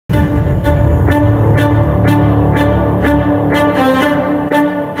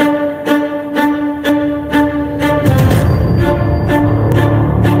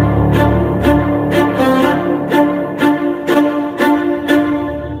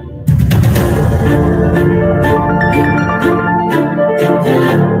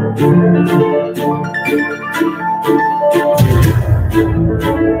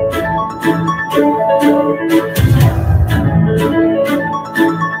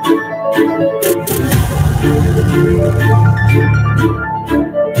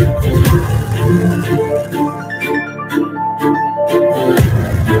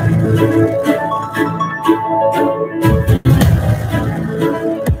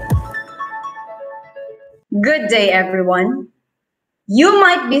Good day, everyone. You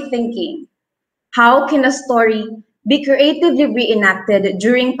might be thinking, how can a story be creatively reenacted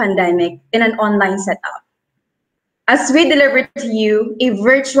during pandemic in an online setup? As we deliver to you a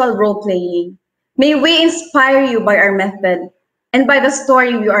virtual role-playing, may we inspire you by our method and by the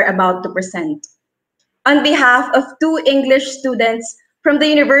story we are about to present. On behalf of two English students from the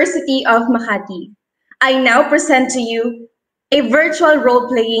University of Makati, I now present to you a virtual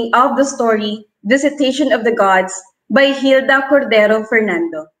role-playing of the story Visitation of the Gods by Gilda Cordero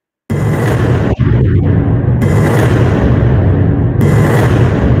Fernando.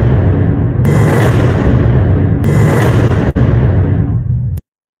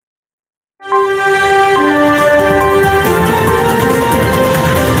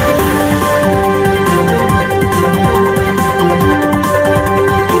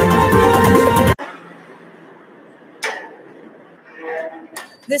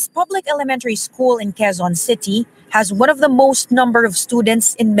 This public elementary school in Quezon City has one of the most number of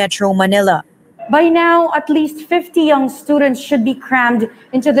students in Metro Manila. By now, at least 50 young students should be crammed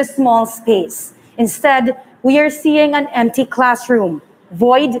into this small space. Instead, we are seeing an empty classroom,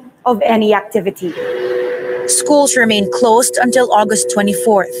 void of any activity. Schools remain closed until August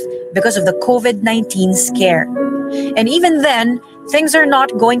 24th because of the COVID-19 scare. And even then, things are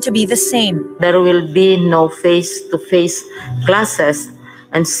not going to be the same. There will be no face-to-face classes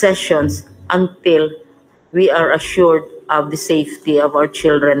and sessions until we are assured of the safety of our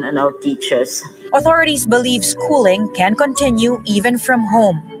children and our teachers. Authorities believe schooling can continue even from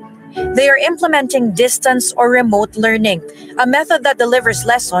home. They are implementing distance or remote learning, a method that delivers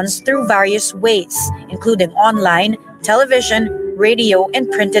lessons through various ways, including online, television, radio,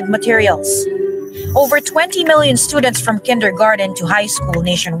 and printed materials. Over 20 million students from kindergarten to high school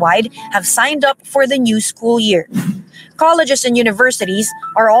nationwide have signed up for the new school year. Colleges and universities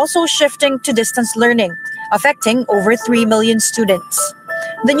are also shifting to distance learning, affecting over 3 million students.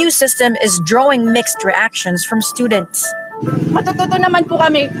 The new system is drawing mixed reactions from students. Matututo naman po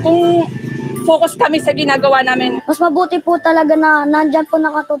kami kung focus kami sa ginagawa namin. Mas mabuti po talaga na nandyan po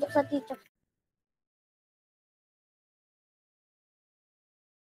nakatutok sa teacher.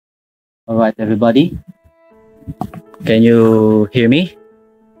 All right, everybody. Can you hear me?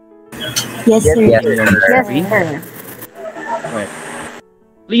 Yes, sir. Yes, sir. Right.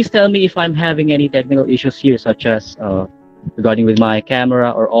 Please tell me if I'm having any technical issues here, such as regarding with my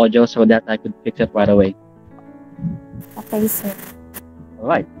camera or audio, so that I could fix it right away. Okay, sir. All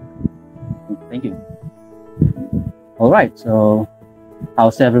right. Thank you. All right. So,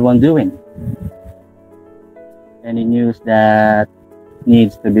 how's everyone doing? Any news that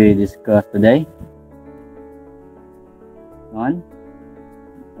needs to be discussed today? None?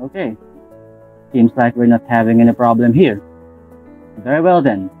 Okay. Seems like we're not having any problem here. Very well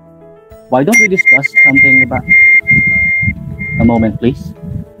then. Why don't we discuss something about... A moment, please.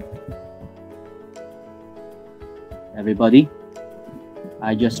 Everybody,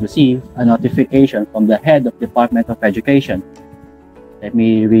 I just received a notification from the head of Department of Education. Let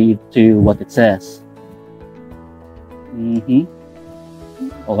me read to you what it says.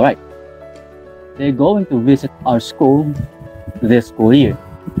 All right. They're going to visit our school this school year.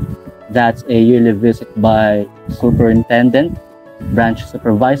 That's a yearly visit by superintendent, branch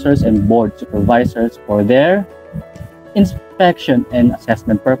supervisors, and board supervisors for their inspection and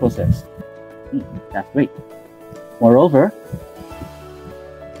assessment purposes. That's great. Moreover,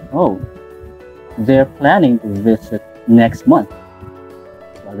 they're planning to visit next month.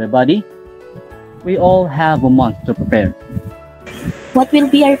 So everybody, we all have a month to prepare. What will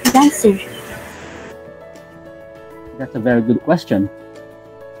be our answer? That's a very good question.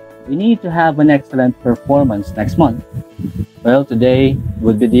 We need to have an excellent performance next month. Well, today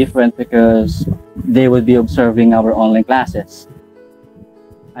would be different because they will be observing our online classes.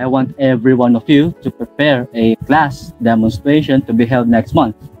 I want every one of you to prepare a class demonstration to be held next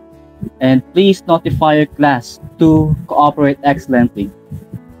month. And please notify your class to cooperate excellently.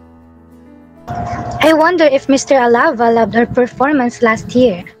 I wonder if Mr. Alava loved her performance last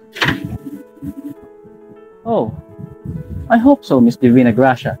year. Oh, I hope so, Miss Divina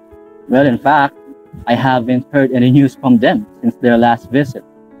Gracia. Well, in fact, I haven't heard any news from them since their last visit.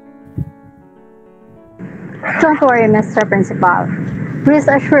 Don't worry, Mr. Principal. Rest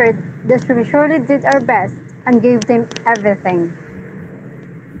assured that we surely did our best and gave them everything.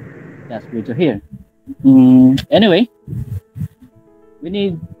 That's good to hear. Anyway, we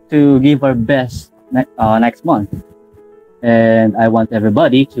need to give our best next month. And I want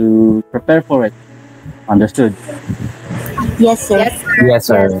everybody to prepare for it. Understood? Yes, sir. Yes, sir. Yes,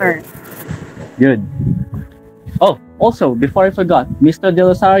 sir. Yes, sir. Good. Oh, also, before I forgot, Mr. De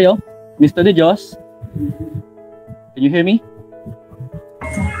Rosario, Mr. De Dios, Can you hear me?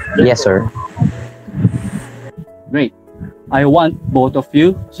 Yes, sir. Great. I want both of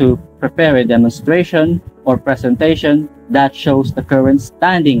you to prepare a demonstration or presentation that shows the current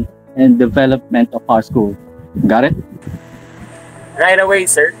standing and development of our school. Got it? Right away,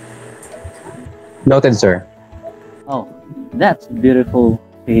 sir. Noted, sir. Oh, that's beautiful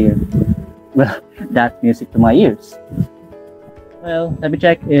to hear. Well, that's music to my ears. Well, let me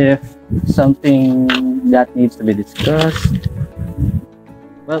check if something that needs to be discussed.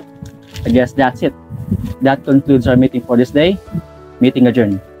 Well, I guess that's it. That concludes our meeting for this day. Meeting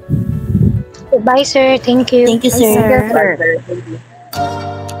adjourned. Goodbye, sir. Thank you. Thank you, sir.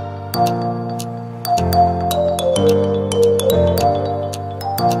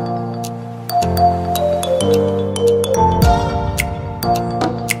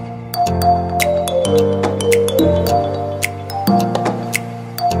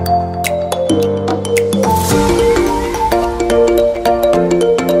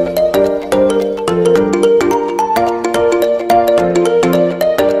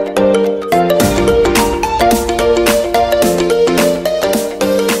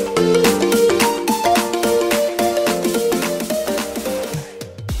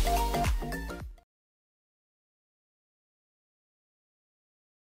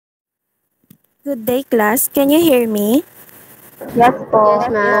 Good day, class. Can you hear me? Yes po. Yes,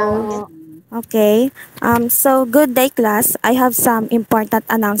 ma'am. Okay. So good day, class. I have some important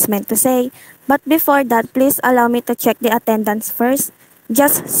announcement to say. But before that, please allow me to check the attendance first.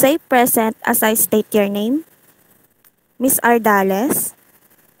 Just say present as I state your name. Miss Ardales,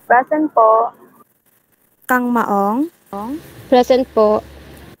 Present po. Kang Maong, Present po.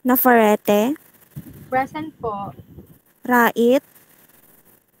 Nafarete, Present po. Rait,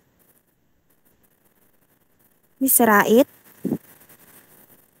 Miss Rait.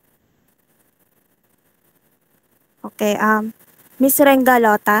 Okay, Miss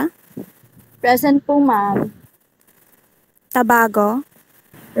Rengalota, Present po, ma'am. Tabago,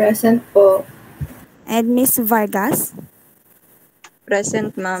 Present po. and Miss Vargas.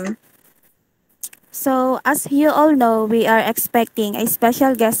 Present, ma'am. So, as you all know, we are expecting a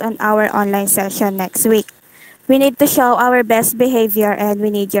special guest on our online session next week. We need to show our best behavior and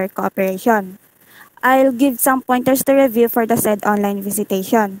we need your cooperation. I'll give some pointers to review for the said online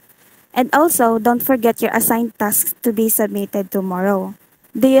visitation. And also, don't forget your assigned tasks to be submitted tomorrow.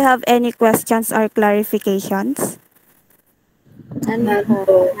 Do you have any questions or clarifications?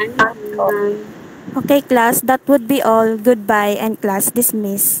 Okay, class, that would be all. Goodbye and class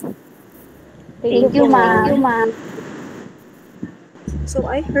dismiss. Thank you, ma'am. So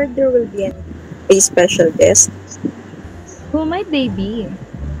I heard there will be a special guest. Who might they be?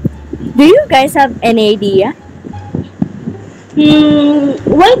 Do you guys have any idea?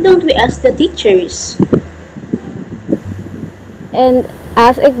 Why don't we ask the teachers? And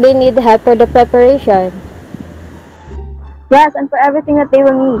ask if they need help for the preparation. Yes, and for everything that they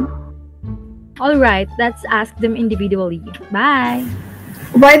will need. Alright, let's ask them individually. Bye!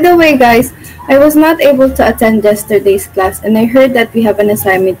 By the way, guys, I was not able to attend yesterday's class and I heard that we have an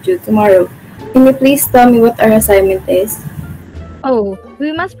assignment due tomorrow. Can you please tell me what our assignment is? Oh,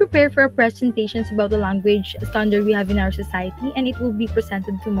 we must prepare for presentations about the language standard we have in our society and it will be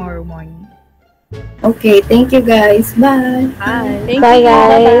presented tomorrow morning. Okay, thank you guys. Bye. Bye. Bye,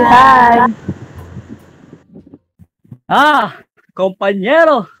 guys. Bye.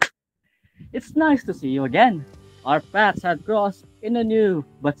 Compañero! It's nice to see you again. Our paths had crossed in a new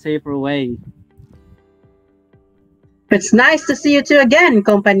but safer way. It's nice to see you too again,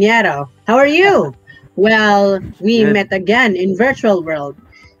 compañero. How are you? Well, we Good. met again in virtual world.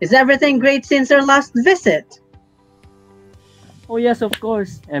 Is everything great since our last visit? Oh yes, of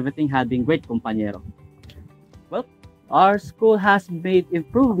course. Everything had been great, compañero. Well, our school has made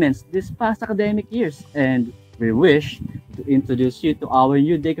improvements this past academic years and we wish to introduce you to our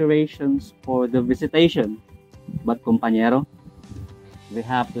new decorations for the visitation. But, compañero, we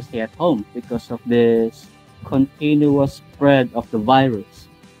have to stay at home because of this continuous spread of the virus.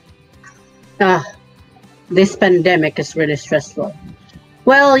 This pandemic is really stressful.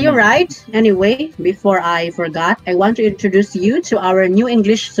 Well, you're right. Anyway, before I forgot, I want to introduce you to our new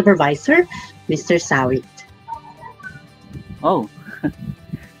English supervisor, Mr. Sawit. Oh,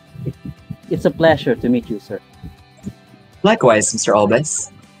 it's a pleasure to meet you, sir. Likewise, Mr.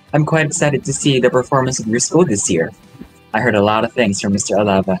 Albes. I'm quite excited to see the performance of your school this year. I heard a lot of things from Mr.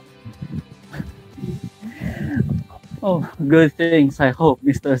 Alava. Oh, good things, I hope,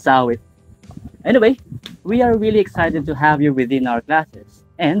 Mr. Sawit. Anyway, we are really excited to have you within our classes.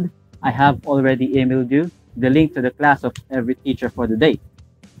 And I have already emailed you the link to the class of every teacher for the day.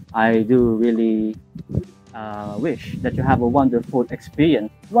 I do really wish that you have a wonderful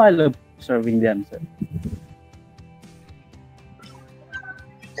experience while observing them, sir.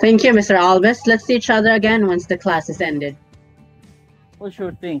 Thank you, Mr. Alves. Let's see each other again once the class is ended. Well,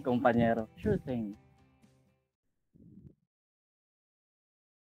 sure thing, compañero. Sure thing.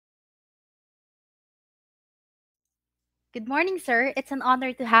 Good morning, sir. It's an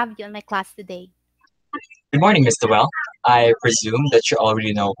honor to have you in my class today. Good morning, Mr. Well. I presume that you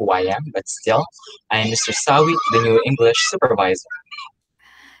already know who I am, but still, I am Mr. Sawi, the new English supervisor.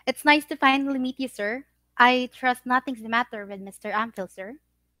 It's nice to finally meet you, sir. I trust nothing's the matter with Mr. Amphil, sir.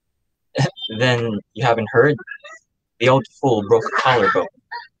 Then you haven't heard? The old fool broke a collarbone.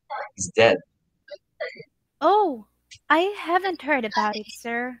 He's dead. Oh, I haven't heard about it,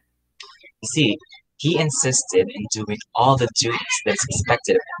 sir. You see, he insisted in doing all the duties that's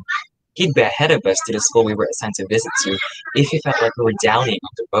expected of him. He'd be ahead of us to the school we were assigned to visit to if he felt like we were dallying on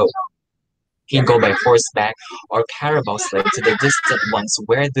the road. He'd go by horseback or carabao sled to the distant ones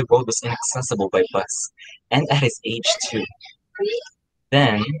where the road was inaccessible by bus, and at his age too.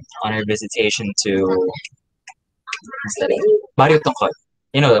 Then, on our visitation to Barrio Tongkol,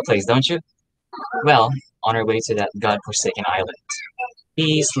 you know that place, don't you? Well, on our way to that godforsaken island,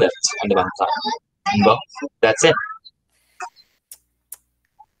 he slipped on the bangka. And well, that's it.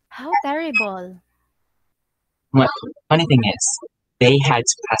 How terrible. Well, funny thing is, they had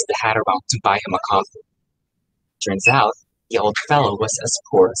to pass the hat around to buy him a coffee. Turns out, the old fellow was as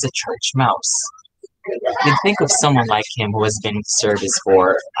poor as a church mouse. You'd think of someone like him who has been in service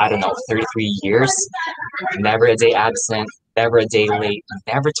for, I don't know, 33 years, never a day absent, never a day late,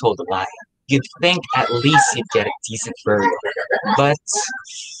 never told a lie. You'd think at least he'd get a decent burial. But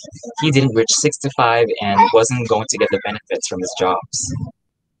he didn't reach 65 and wasn't going to get the benefits from his jobs.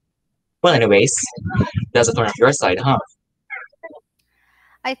 Well, anyways, that's a thorn of your side, huh?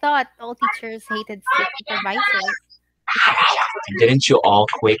 I thought all teachers hated strict supervisors. Didn't you all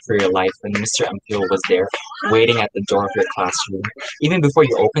quake for your life when Mr. Ampil was there, waiting at the door of your classroom, even before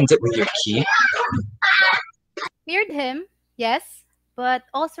you opened it with your key? Feared him, yes, but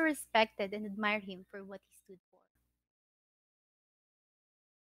also respected and admired him for what he stood for.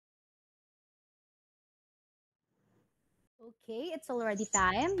 Okay, it's already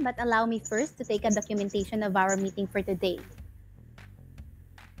time, but allow me first to take a documentation of our meeting for today.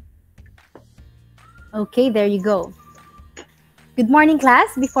 Okay, there you go. Good morning,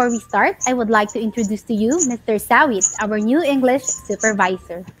 class. Before we start, I would like to introduce to you Mr. Sawit, our new English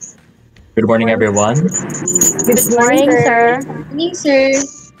supervisor. Good morning, everyone. Good morning, sir. Good morning, sir.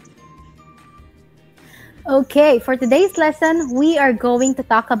 Okay, for today's lesson, we are going to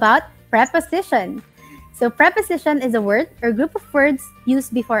talk about preposition. So preposition is a word or group of words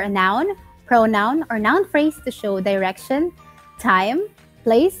used before a noun, pronoun, or noun phrase to show direction, time,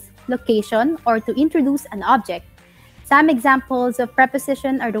 place, location, or to introduce an object. Some examples of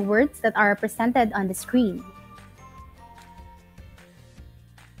preposition are the words that are presented on the screen.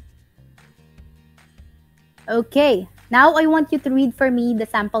 Okay, now I want you to read for me the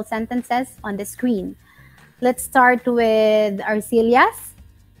sample sentences on the screen. Let's start with Arcelias.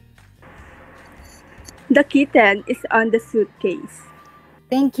 The kitten is on the suitcase.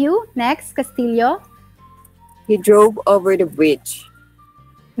 Thank you. Next, Castillo. He drove over the bridge.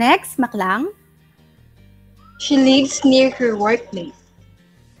 Next, Maklang. She lives near her workplace.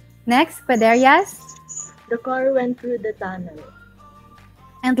 Next, Quaderias. The car went through the tunnel.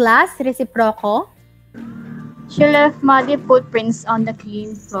 And last, Reciproco. She left muddy footprints on the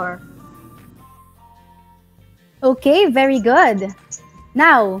clean floor. Okay, very good.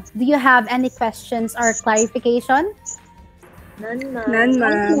 Now, do you have any questions or clarification? None,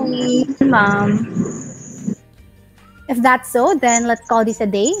 Ma'am. If that's so, then let's call this a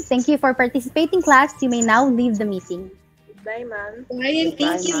day. Thank you for participating, class. You may now leave the meeting. Goodbye, ma'am.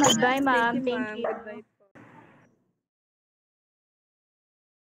 Thank you, ma'am. Goodbye, ma'am. Thank you.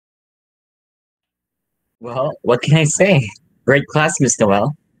 Well, what can I say? Great class, Miss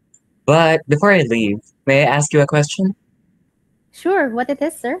Noel. But before I leave, may I ask you a question? Sure, what it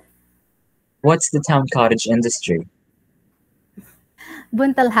is, sir? What's the town cottage industry?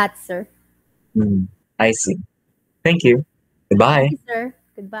 Buntal hat, sir. I see. Thank you. Goodbye. Thank you, sir.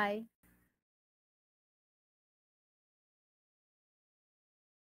 Goodbye.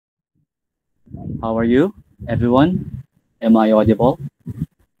 How are you, everyone? Am I audible?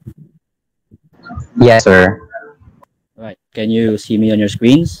 Yes, sir. Right. Can you see me on your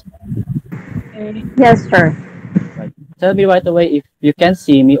screens? Yes, sir. Right. Tell me right away if you can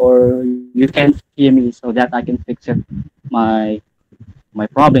see me or you can hear me so that I can fix it, my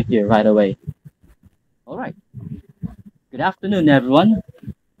problem here right away. All right. Good afternoon, everyone.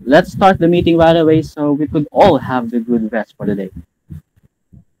 let's start the meeting right away so we could all have the good rest for the day.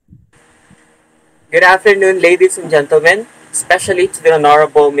 Good afternoon, ladies and gentlemen, especially to the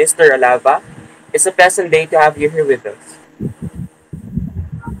Honorable Mr. Alava. It's a pleasant day to have you here with us.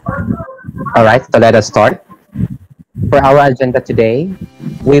 All right, so let us start. For our agenda today,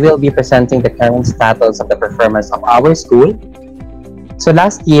 we will be presenting the current status of the performance of our school. So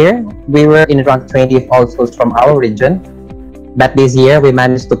last year, we were in rank 20 of all schools from our region, but this year we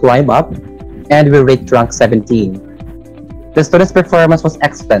managed to climb up and we reached rank 17. The students' performance was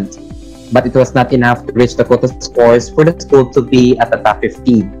excellent, but it was not enough to reach the quota scores for the school to be at the top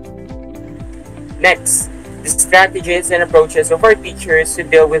 15. Next, the strategies and approaches of our teachers to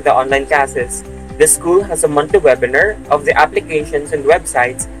deal with the online classes. The school has a monthly webinar of the applications and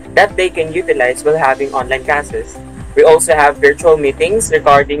websites that they can utilize while having online classes. We also have virtual meetings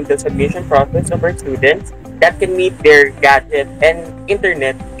regarding the submission process of our students that can meet their gadget and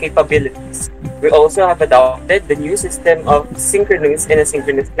internet capabilities. We also have adopted the new system of synchronous and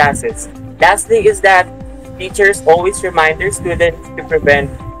asynchronous classes. Lastly is that teachers always remind their students to prevent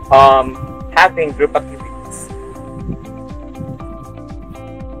having group activities.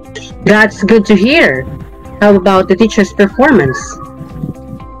 That's good to hear. How about the teacher's performance?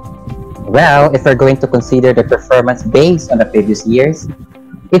 Well, if we're going to consider the performance based on the previous years,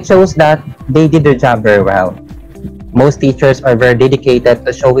 it shows that they did their job very well. Most teachers are very dedicated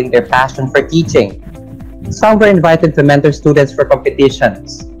to showing their passion for teaching. Some were invited to mentor students for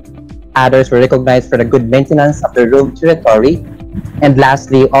competitions. Others were recognized for the good maintenance of the room territory. And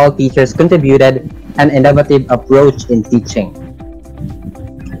lastly, all teachers contributed an innovative approach in teaching.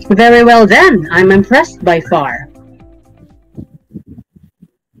 Very well then. I'm impressed by far.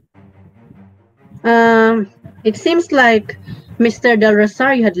 It seems like Mr. Del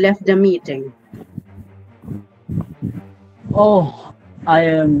Rosario had left the meeting. Oh, I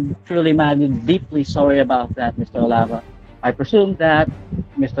am truly mad and deeply sorry about that, Mr. Olava. I presume that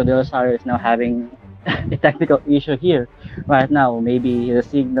Mr. Del Rosario is now having a technical issue here right now. Maybe the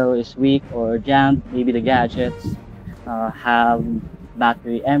signal is weak or jammed. Maybe the gadgets have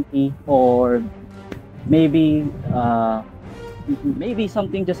battery empty, or maybe maybe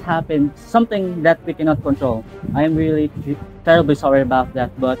something just happened, something that we cannot control. I am really terribly sorry about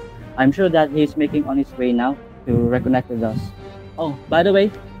that, but I'm sure that he's making on his way now to reconnect with us. Oh, by the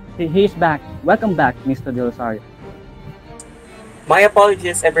way, he's back. Welcome back, Mr. Del Rosario. My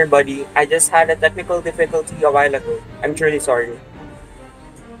apologies, everybody. I just had a technical difficulty a while ago. I'm truly sorry.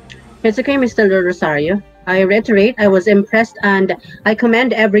 It's okay, Mr. Del Rosario. I reiterate, I was impressed and I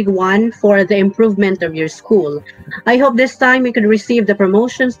commend everyone for the improvement of your school. I hope this time you can receive the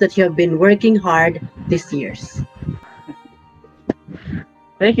promotions that you have been working hard these years.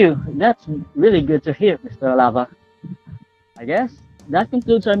 Thank you. That's really good to hear, Mr. Olava. I guess that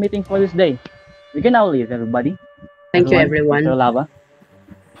concludes our meeting for this day. We can now leave, everybody. Thank you, everyone. Mr. Olava.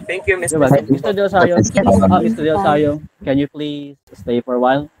 Thank you, Mr. You're welcome. Mr. Del Rosario, Mr. Del Rosario, can you please stay for a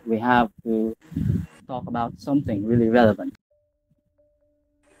while? We have to talk about something really relevant.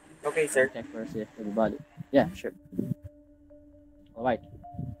 Okay, sir. Check first if everybody. Yeah, sure. All right.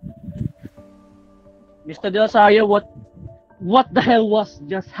 Mr. Del Rosario, what the hell was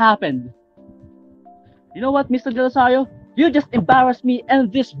just happened? You know what, Mr. Del Rosario? You just embarrassed me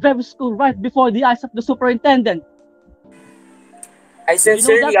and this very school right before the eyes of the superintendent. I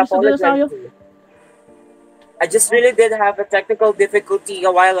sincerely apologize. I just really did have a technical difficulty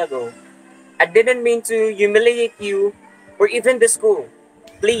a while ago. I didn't mean to humiliate you or even the school.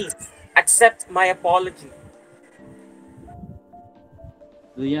 Please accept my apology.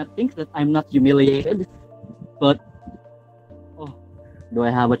 Do you think that I'm not humiliated? But, oh, do I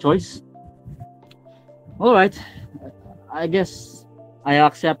have a choice? All right, I guess I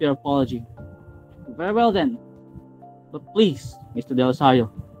accept your apology. Very well then. But please, Mr. Del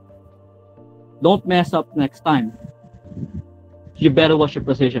Rosario, don't mess up next time. You better watch your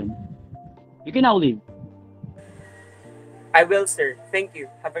position. You can now leave. I will, sir. Thank you.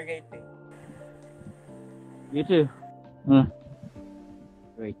 Have a great day. You too.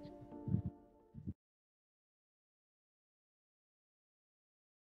 Great.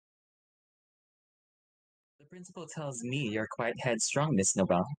 The principal tells me you're quite headstrong, Miss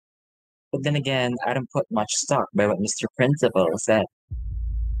Nobel. But then again, I don't put much stock by what Mr. Principal said.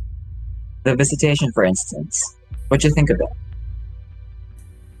 The visitation, for instance. What do you think of it?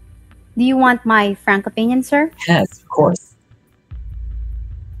 Do you want my frank opinion, sir? Yes, of course.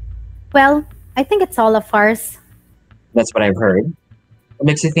 Well, I think it's all a farce. That's what I've heard. What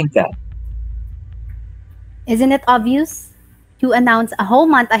makes you think that? Isn't it obvious? You announce a whole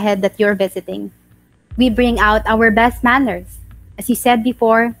month ahead that you're visiting. We bring out our best manners. As you said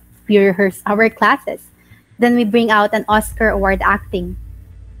before, We rehearse our classes. Then we bring out an Oscar award acting.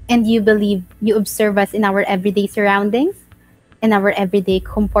 And you believe you observe us in our everyday surroundings, in our everyday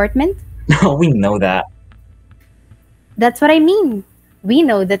comportment? No, we know that. That's what I mean. We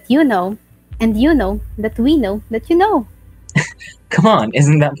know that you know, and you know that we know that you know. Come on,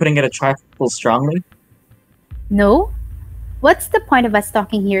 isn't that putting it a trifle strongly? No? What's the point of us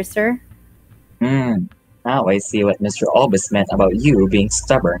talking here, sir? Now I see what Mr. Albus meant about you being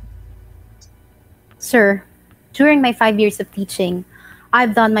stubborn. Sir, during my 5 years of teaching,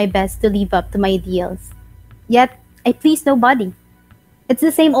 I've done my best to live up to my ideals. Yet, I please nobody. It's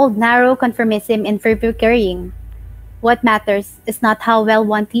the same old narrow conformism and fervor carrying. What matters is not how well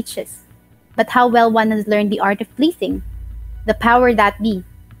one teaches, but how well one has learned the art of pleasing, the power that be.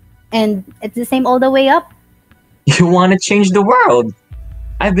 And it's the same all the way up. You want to change the world?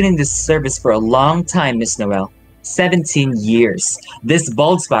 I've been in this service for a long time, Miss Noel. 17 years. This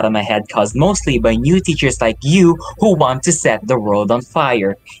bald spot on my head caused mostly by new teachers like you who want to set the world on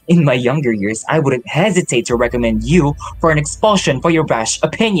fire. In my younger years, I wouldn't hesitate to recommend you for an expulsion for your rash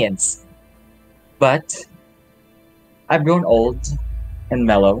opinions. But I've grown old and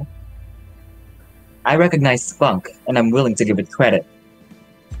mellow. I recognize spunk, and I'm willing to give it credit.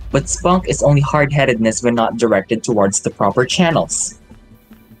 But spunk is only hard-headedness when not directed towards the proper channels.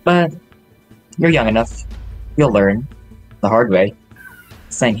 But you're young enough. You'll learn. The hard way.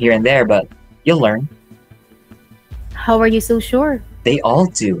 Sign here and there, but you'll learn. How are you so sure? They all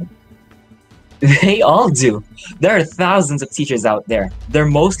do. They all do. There are thousands of teachers out there. They're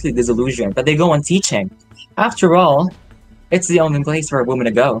mostly disillusioned, but they go on teaching. After all, it's the only place for a woman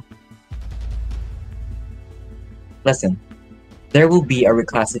to go. Listen, there will be a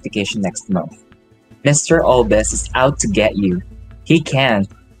reclassification next month. Mr. Albus is out to get you. He can,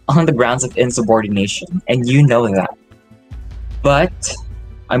 on the grounds of insubordination, and you know that. But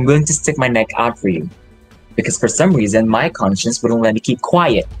I'm going to stick my neck out for you, because for some reason my conscience wouldn't let me keep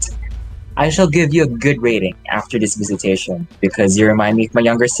quiet. I shall give you a good rating after this visitation, because you remind me of my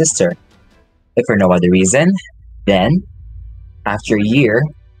younger sister. If for no other reason, then, after a year,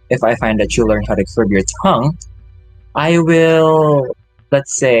 if I find that you learn how to curb your tongue, I will,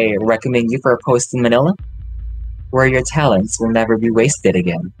 let's say, recommend you for a post in Manila, where your talents will never be wasted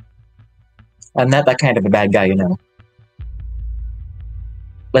again. I'm not that kind of a bad guy, you know.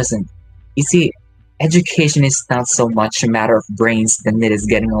 Listen, you see, education is not so much a matter of brains than it is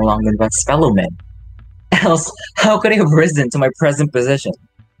getting along with one's fellow men. Else, how could I have risen to my present position?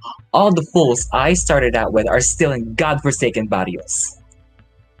 All the fools I started out with are still in godforsaken barrios.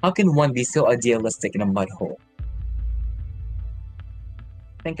 How can one be so idealistic in a mud hole?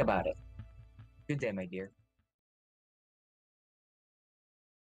 Think about it. Good day, my dear.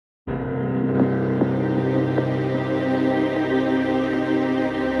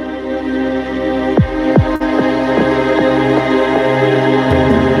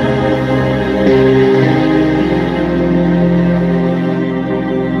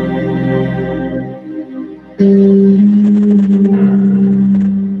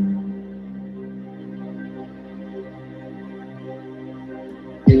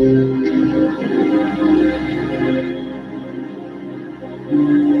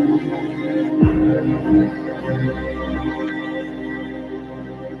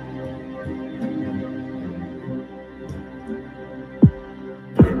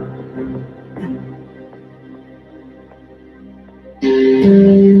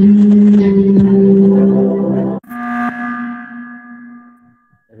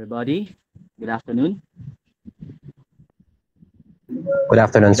 Everybody, good afternoon. Good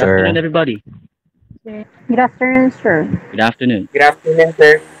afternoon, Good sir. afternoon, everybody. Good afternoon, sir. Good afternoon. Good afternoon,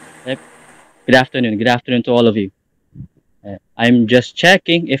 sir. Yep. Good afternoon. Good afternoon to all of you. I'm just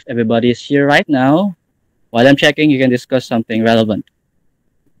checking if everybody is here right now. While I'm checking, you can discuss something relevant.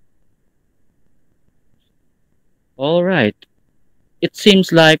 All right. It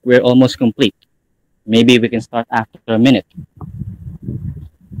seems like we're almost complete. Maybe we can start after a minute.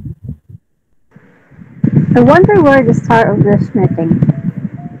 I wonder where the start of this meeting.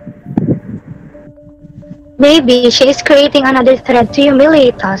 Maybe she is creating another thread to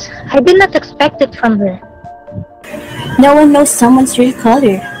humiliate us. I did not expect it from her. No one knows someone's real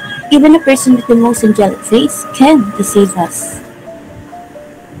color. Even a person with the most angelic face can deceive us.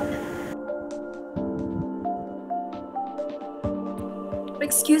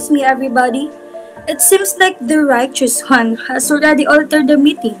 Excuse me, everybody. It seems like the righteous one has already altered the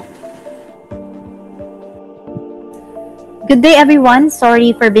meeting. Good day, everyone.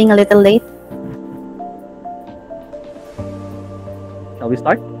 Sorry for being a little late. Shall we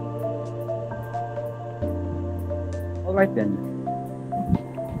start? All right then.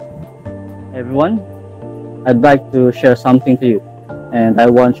 Everyone, I'd like to share something to you, and I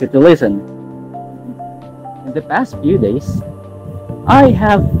want you to listen. In the past few days, I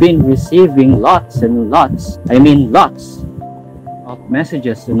have been receiving lots and lots, lots of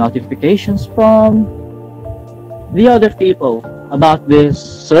messages and notifications from the other people about this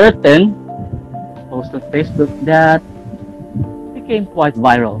certain post on Facebook that became quite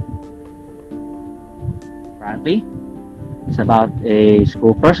viral. Apparently, it's about a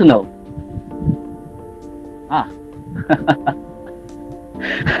school personnel. Ah.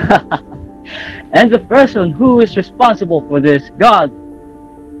 And the person who is responsible for this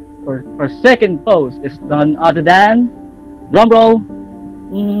for second post is none other than, drumroll,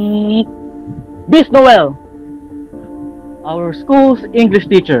 Miss Noel, our school's English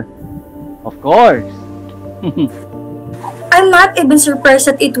teacher. Of course. I'm not even surprised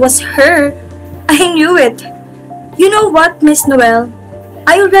that it was her. I knew it. You know what, Miss Noel?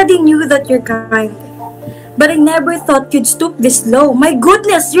 I already knew that you're kind. But I never thought you'd stoop this low. My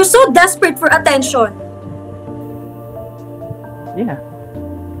goodness, you're so desperate for attention. Yeah.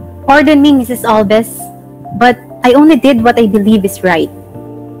 Pardon me, Mrs. Alves, but I only did what I believe is right.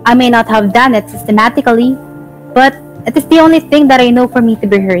 I may not have done it systematically, but it is the only thing that I know for me to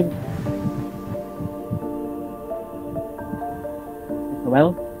be heard.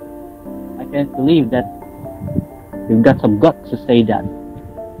 Well, I can't believe that you've got some guts to say that.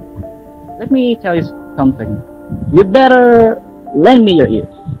 Let me tell you something. You better lend me your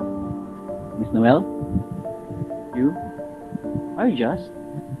ears. Miss Noel, you are just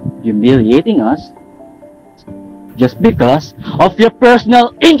humiliating us just because of your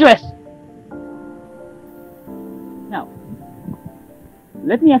personal interest. Now,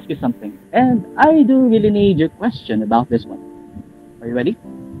 let me ask you something, and I do really need your question about this one. Are you ready?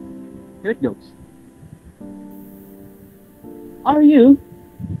 Here it goes. Are you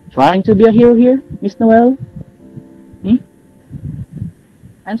trying to be a hero here, Miss Noel?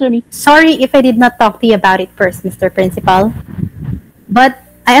 Answer me. Sorry if I did not talk to you about it first, Mr. Principal. But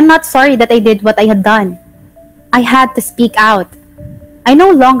I am not sorry that I did what I had done. I had to speak out. I no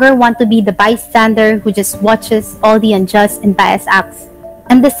longer want to be the bystander who just watches all the unjust and biased acts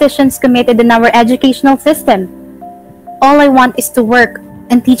and decisions committed in our educational system. All I want is to work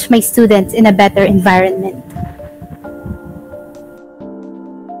and teach my students in a better environment.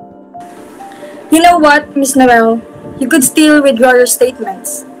 You know what, Miss Noel? You could still withdraw your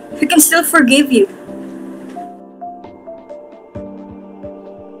statements. We can still forgive you.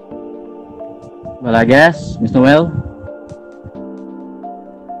 Well, I guess, Miss Noel,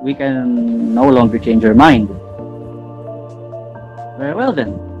 we can no longer change our mind. Very well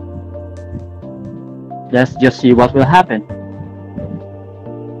then. Let's just see what will happen.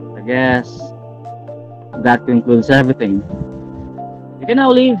 I guess that concludes everything. You can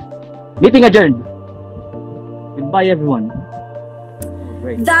now leave. Meeting adjourned. Goodbye, everyone.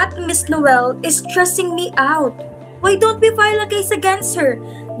 Great. That Miss Noel is stressing me out. Why don't we file a case against her?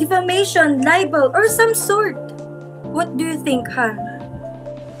 Defamation, libel, or some sort. What do you think, Han?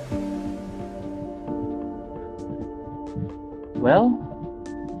 Well,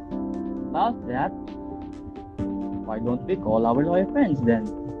 about that, why don't we call our lawyer friends then?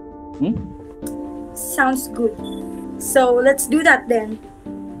 Sounds good. So let's do that then.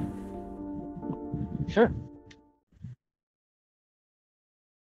 Sure.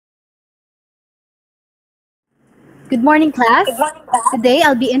 Good morning, class. Today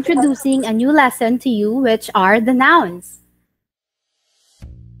I'll be introducing a new lesson to you, which are the nouns.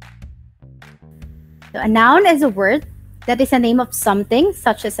 So a noun is a word that is a name of something,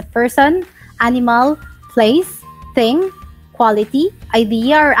 such as a person, animal, place, thing, quality,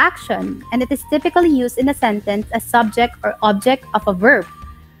 idea, or action, and it is typically used in a sentence as subject or object of a verb.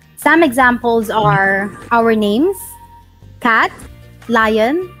 Some examples are our names, cat,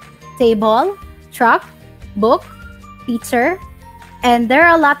 lion, table, truck, book, teacher, and there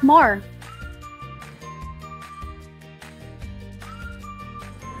are a lot more.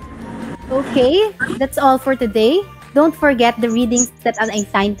 Okay, that's all for today. Don't forget the readings that I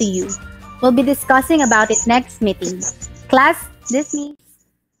assigned to you. We'll be discussing about it next meeting. Class, dismissed.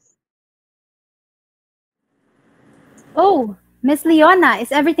 Oh, Miss Leona,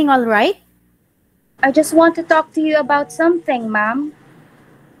 is everything all right? I just want to talk to you about something, ma'am.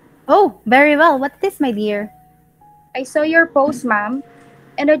 Oh, very well. What is, my dear? I saw your post, ma'am,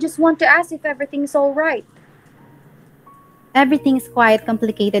 and I just want to ask if everything's all right. Everything's quite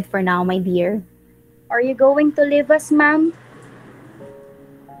complicated for now, my dear. Are you going to leave us, ma'am?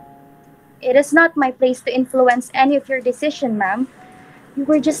 It is not my place to influence any of your decision, ma'am. You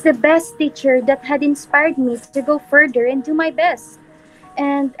were just the best teacher that had inspired me to go further and do my best.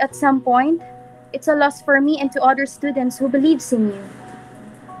 And at some point, it's a loss for me and to other students who believes in you.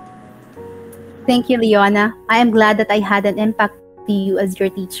 Thank you, Leona. I am glad that I had an impact to you as your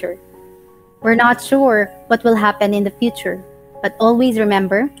teacher. We're not sure what will happen in the future, but always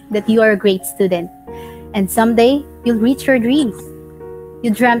remember that you are a great student. And someday, you'll reach your dreams.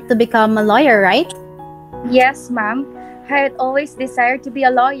 You dreamt to become a lawyer, right? Yes, ma'am. I had always desired to be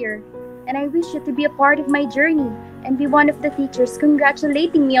a lawyer, and I wish you to be a part of my journey and be one of the teachers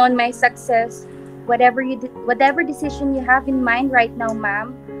congratulating me on my success. Whatever decision you have in mind right now,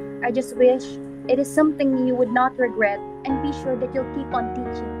 ma'am, I just wish it is something you would not regret, and be sure that you'll keep on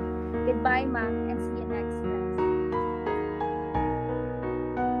teaching. Goodbye, ma'am, and see you next class.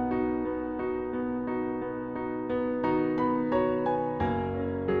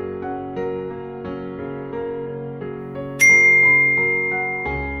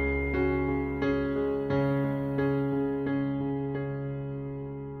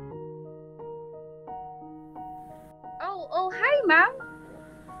 Oh, hi, ma'am.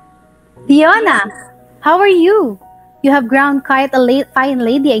 Leona, how are you? You have grown quite a fine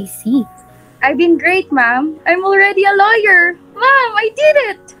lady, I see. I've been great, ma'am. I'm already a lawyer. Ma'am, I did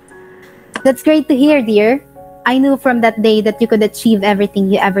it. That's great to hear, dear. I knew from that day that you could achieve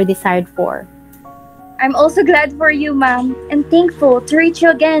everything you ever desired for. I'm also glad for you, ma'am, and thankful to reach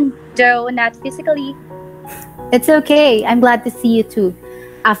you again, though not physically. It's okay. I'm glad to see you too,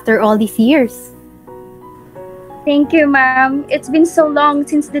 after all these years. Thank you, ma'am. It's been so long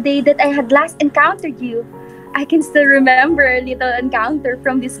since the day that I had last encountered you. I can still remember a little encounter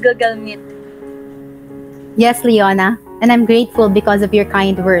from this Google Meet. Yes, Leona, and I'm grateful because of your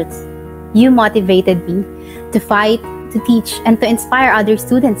kind words. You motivated me to fight, to teach, and to inspire other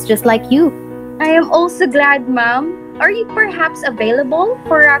students just like you. I am also glad, ma'am. Are you perhaps available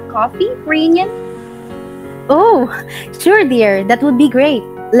for a coffee reunion? Oh, sure, dear. That would be great.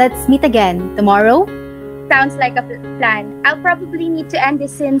 Let's meet again tomorrow. Sounds like a plan. I'll probably need to end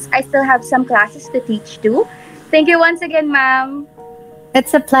this since I still have some classes to teach too. Thank you once again, ma'am.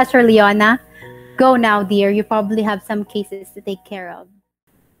 It's a pleasure, Leona. Go now, dear. You probably have some cases to take care of.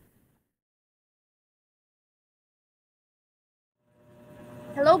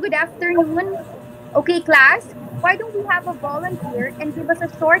 Hello, good afternoon. Okay, class, why don't we have a volunteer and give us a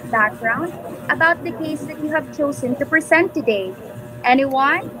short background about the case that you have chosen to present today?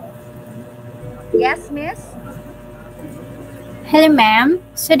 Anyone? Yes, miss? Hello, ma'am.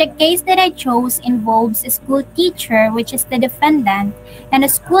 So the case that I chose involves a school teacher, which is the defendant, and the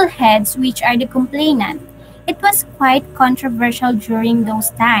school heads, which are the complainant. It was quite controversial during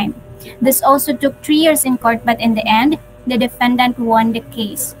those times. This also took 3 years in court, but in the end, the defendant won the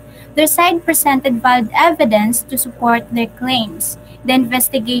case. Their side presented valid evidence to support their claims. The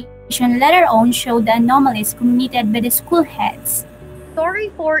investigation later on showed the anomalies committed by the school heads.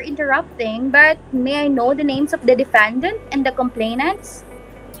 Sorry for interrupting, but may I know the names of the defendant and the complainants?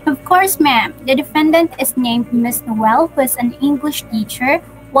 Of course, ma'am. The defendant is named Miss Noel, who is an English teacher,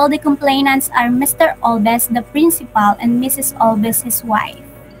 while the complainants are Mr. Olbes, the principal, and Mrs. Olbes, his wife.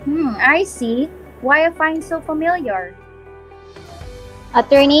 I see. Why I find so familiar?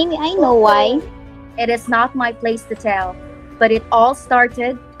 Attorney, I know why. It is not my place to tell, but it all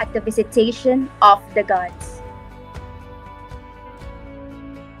started at the visitation of the gods.